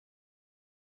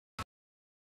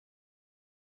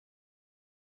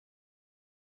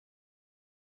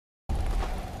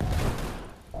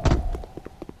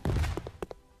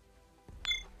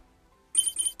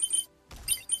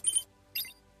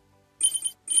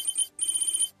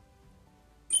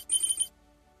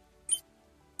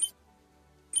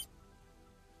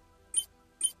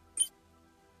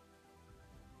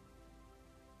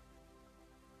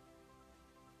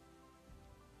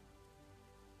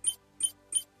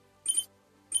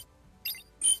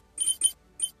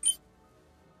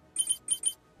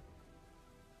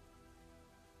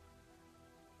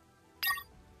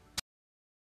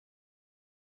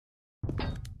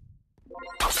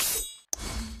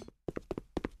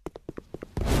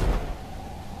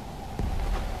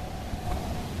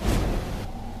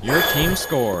Your team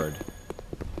scored.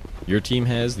 Your team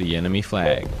has the enemy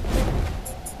flag.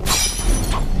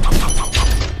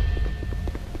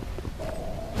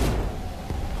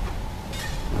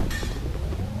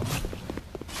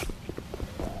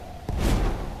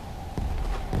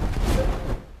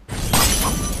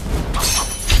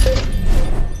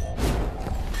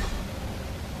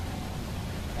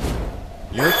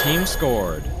 Your team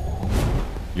scored.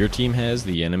 Your team has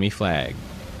the enemy flag.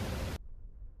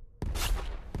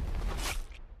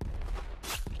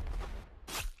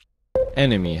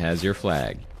 Enemy has your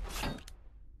flag.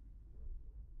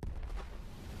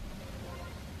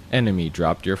 Enemy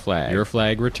dropped your flag. Your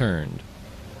flag returned.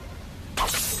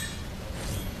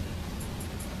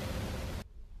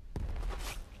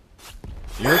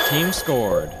 Your team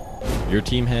scored. Your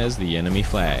team has the enemy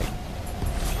flag.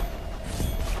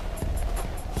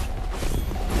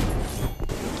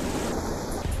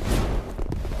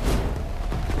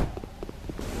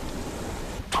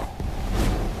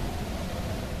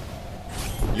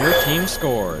 Your team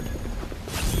scored.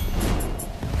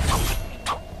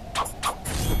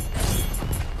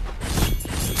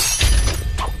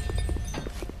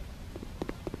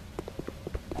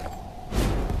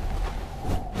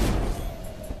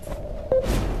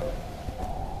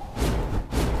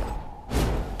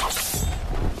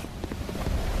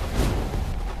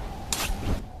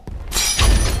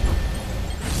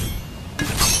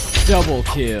 Double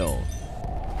kill.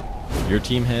 Your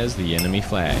team has the enemy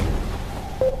flag.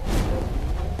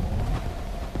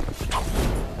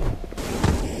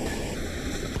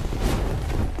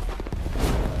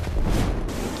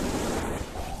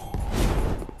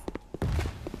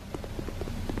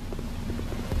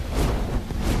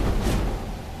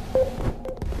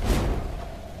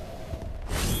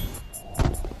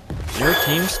 Your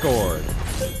team scored.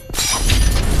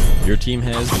 Your team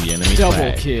has the enemy flag.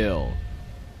 Double kill.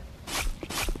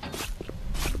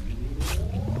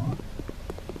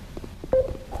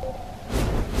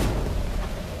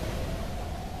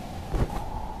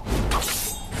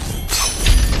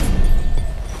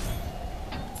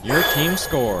 Your team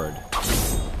scored.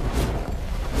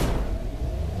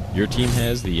 Your team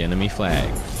has the enemy flag.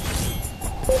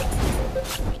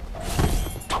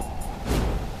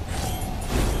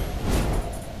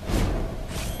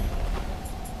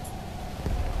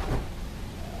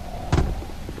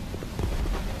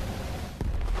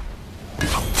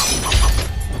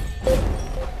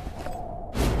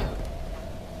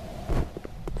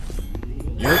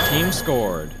 Your team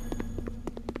scored.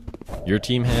 Your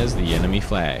team has the enemy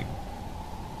flag.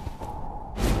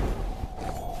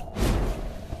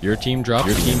 Your team dropped.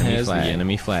 Your team has the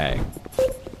enemy flag.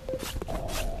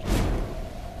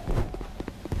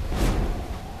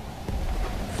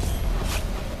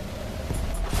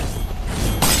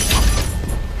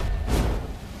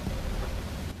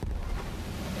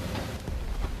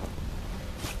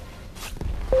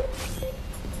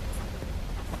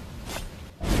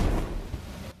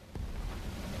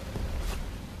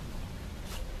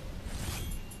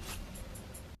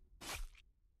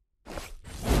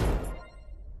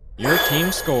 Your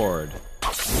team scored.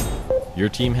 Your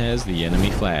team has the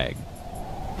enemy flag.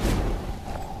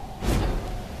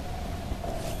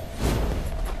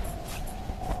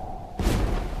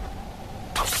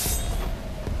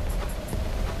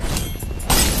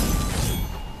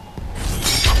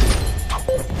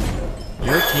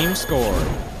 Your team scored.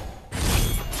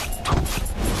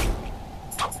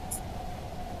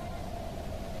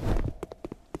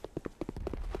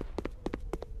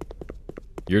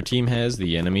 Your team has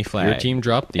the enemy flag. Your team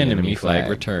dropped the enemy flag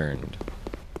returned.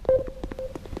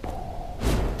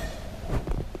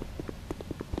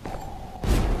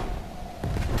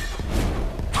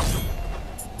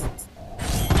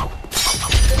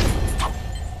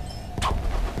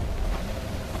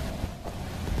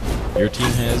 Your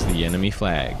team has the enemy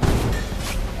flag.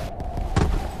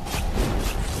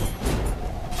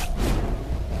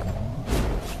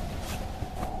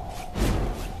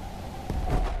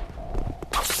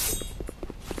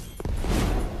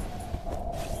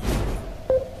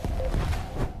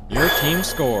 Your team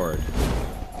scored.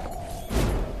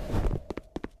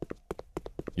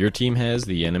 Your team has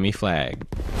the enemy flag.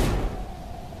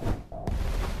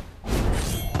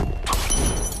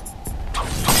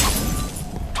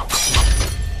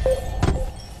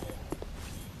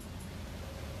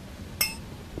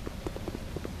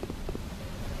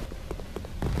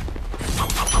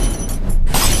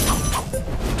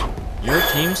 Your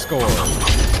team scored.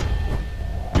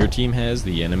 Your team has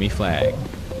the enemy flag.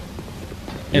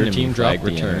 Your team dropped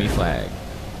the enemy flag.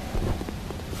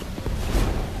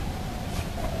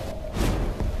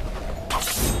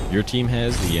 Your team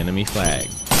has the enemy flag.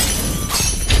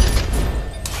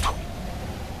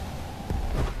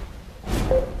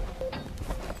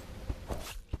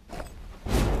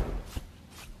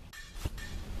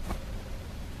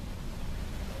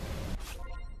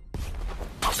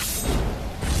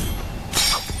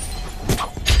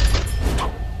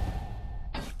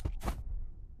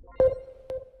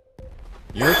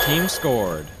 Your team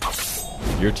scored.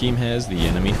 Your team has the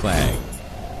enemy flag.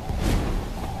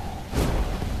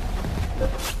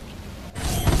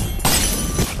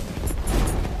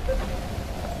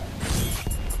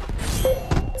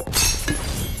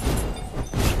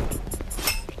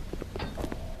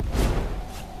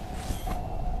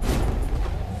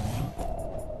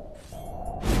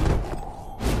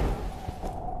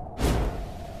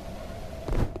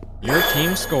 Your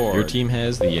team scored. Your team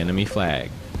has the enemy flag.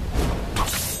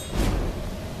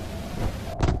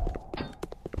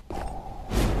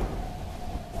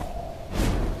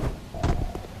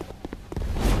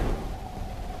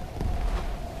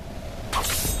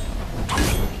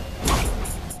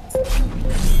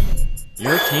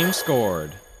 Your team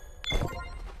scored.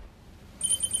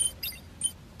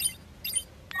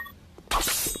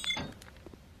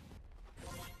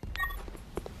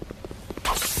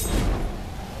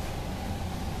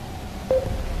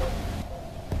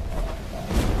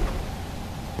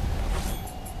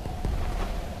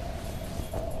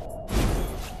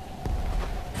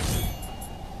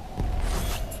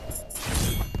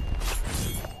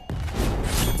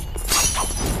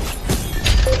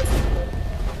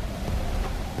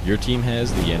 Your team has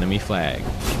the enemy flag.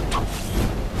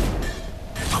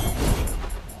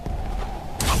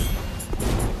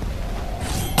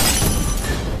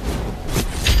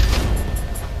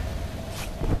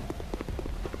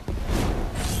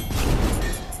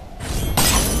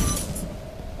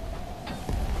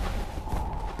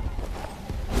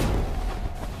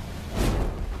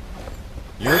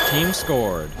 Your team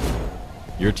scored.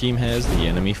 Your team has the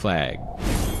enemy flag.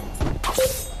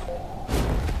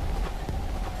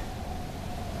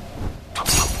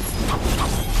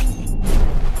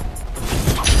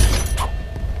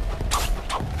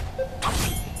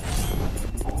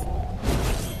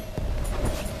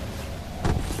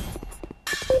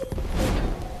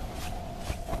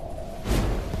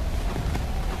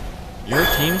 Your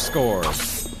team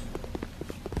scores.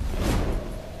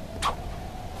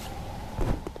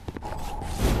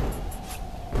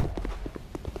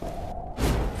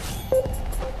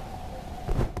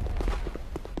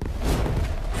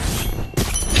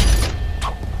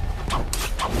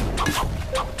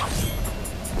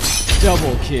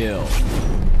 Double kill.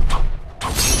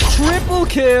 Triple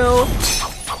kill.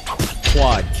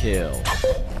 Quad kill.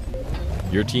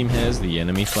 Your team has the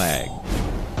enemy flag.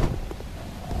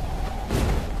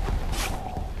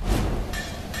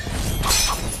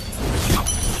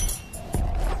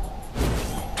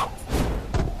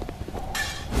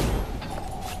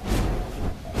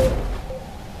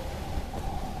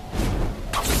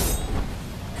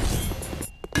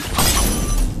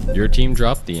 Your team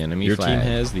dropped the enemy flag. Your team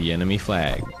has the enemy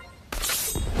flag.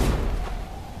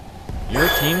 Your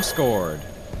team scored.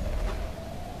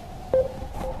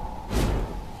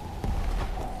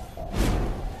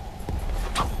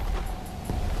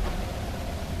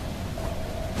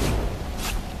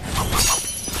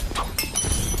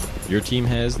 Your team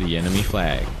has the enemy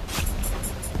flag.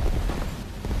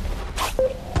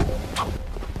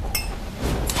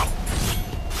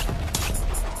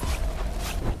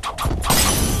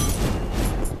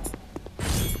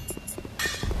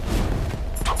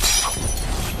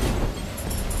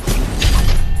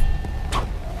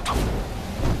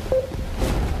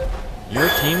 Your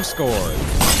team scored.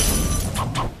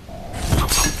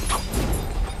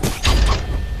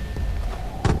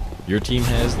 Your team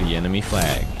has the enemy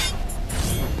flag.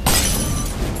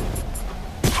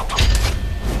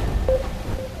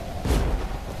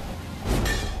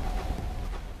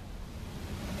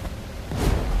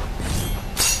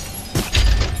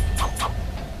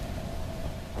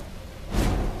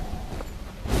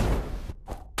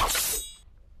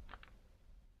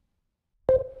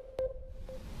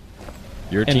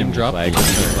 Your team dropped the enemy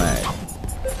flag.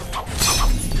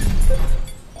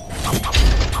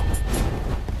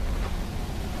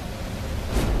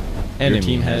 Your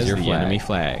team has the enemy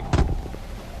flag.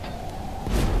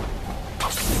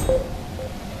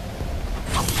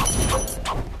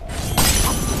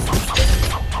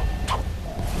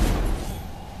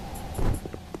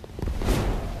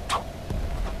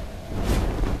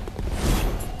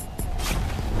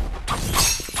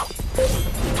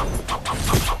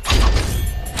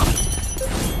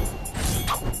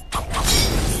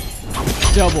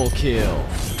 Double kill.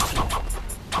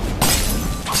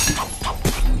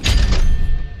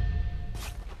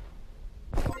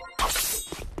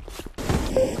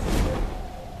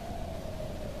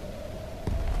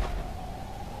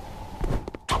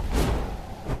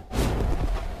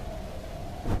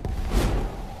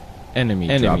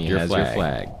 Enemy dropped your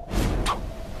flag.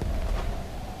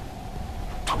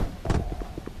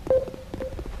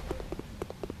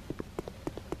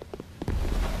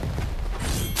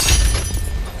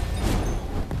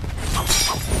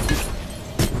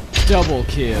 Double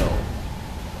kill.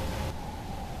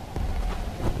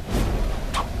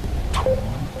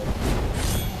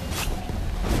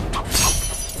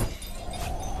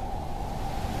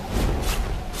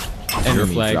 Your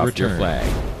flag returned. Your flag.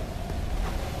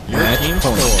 Your team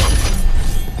scored.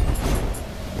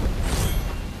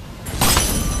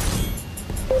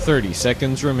 30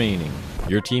 seconds remaining.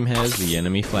 Your team has the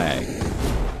enemy flag.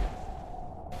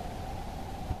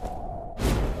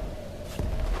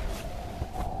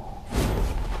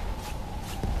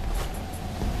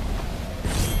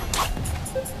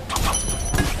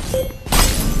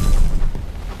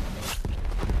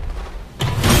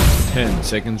 Ten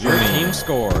seconds remaining. Your team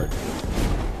scored.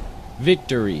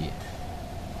 Victory.